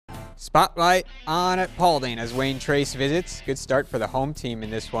Spotlight on at Paulding as Wayne Trace visits. Good start for the home team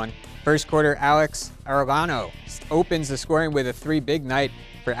in this one. First quarter, Alex Arellano opens the scoring with a three. Big night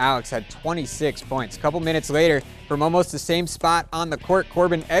for Alex, had 26 points. A couple minutes later, from almost the same spot on the court,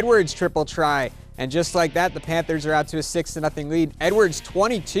 Corbin Edwards triple try. And just like that, the Panthers are out to a 6-0 lead. Edwards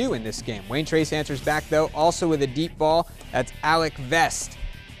 22 in this game. Wayne Trace answers back though, also with a deep ball. That's Alec Vest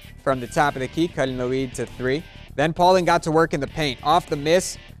from the top of the key, cutting the lead to 3. Then Paulding got to work in the paint. Off the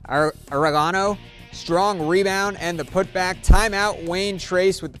miss, Arellano, strong rebound and the putback. Timeout, Wayne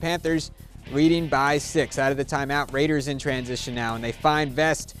Trace with the Panthers leading by 6. Out of the timeout, Raiders in transition now, and they find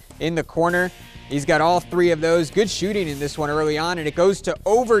Vest in the corner. He's got all 3 of those. Good shooting in this one early on, and it goes to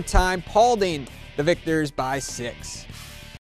overtime. Paulding, the victors by 6.